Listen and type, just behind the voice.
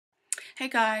Hey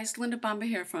guys, Linda Bomba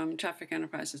here from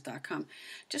TrafficEnterprises.com.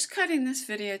 Just cutting this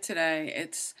video today.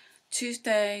 It's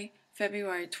Tuesday,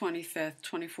 February 25th,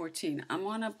 2014. I'm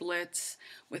on a blitz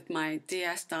with my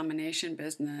DS Domination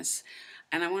business,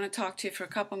 and I want to talk to you for a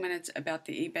couple minutes about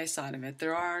the eBay side of it.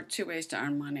 There are two ways to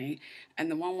earn money, and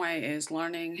the one way is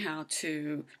learning how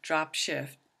to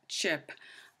ship,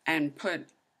 and put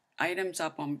items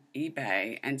up on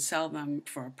eBay and sell them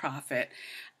for a profit.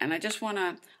 And I just want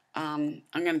to, I'm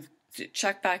going to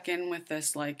check back in with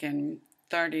this like in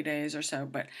 30 days or so.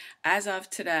 But as of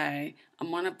today,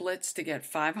 I'm on a blitz to get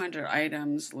 500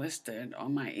 items listed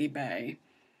on my eBay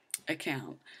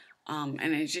account.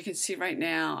 And as you can see right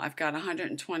now, I've got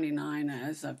 129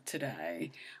 as of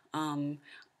today.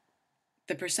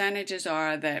 The percentages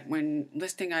are that when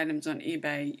listing items on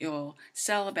eBay, you'll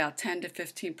sell about 10 to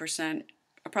 15%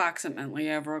 approximately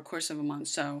over a course of a month.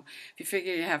 So if you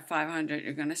figure you have 500,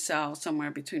 you're going to sell somewhere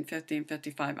between 50 and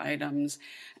 55 items,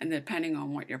 and depending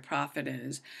on what your profit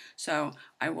is. So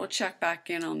I will check back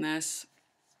in on this.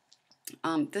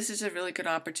 This is a really good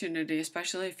opportunity,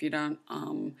 especially if you don't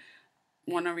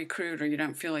want to recruit or you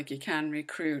don't feel like you can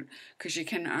recruit, because you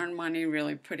can earn money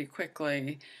really pretty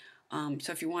quickly.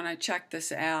 So if you want to check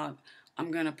this out, I'm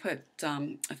going to put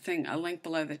a link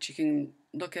below that you can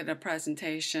look at a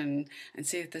presentation and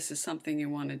see if this is something you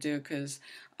want to do, because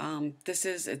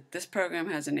this program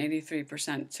has an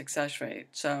 83% success rate.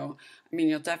 So, I mean,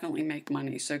 you'll definitely make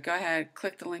money. So go ahead,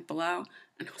 click the link below,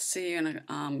 and I'll see you in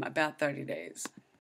about 30 days.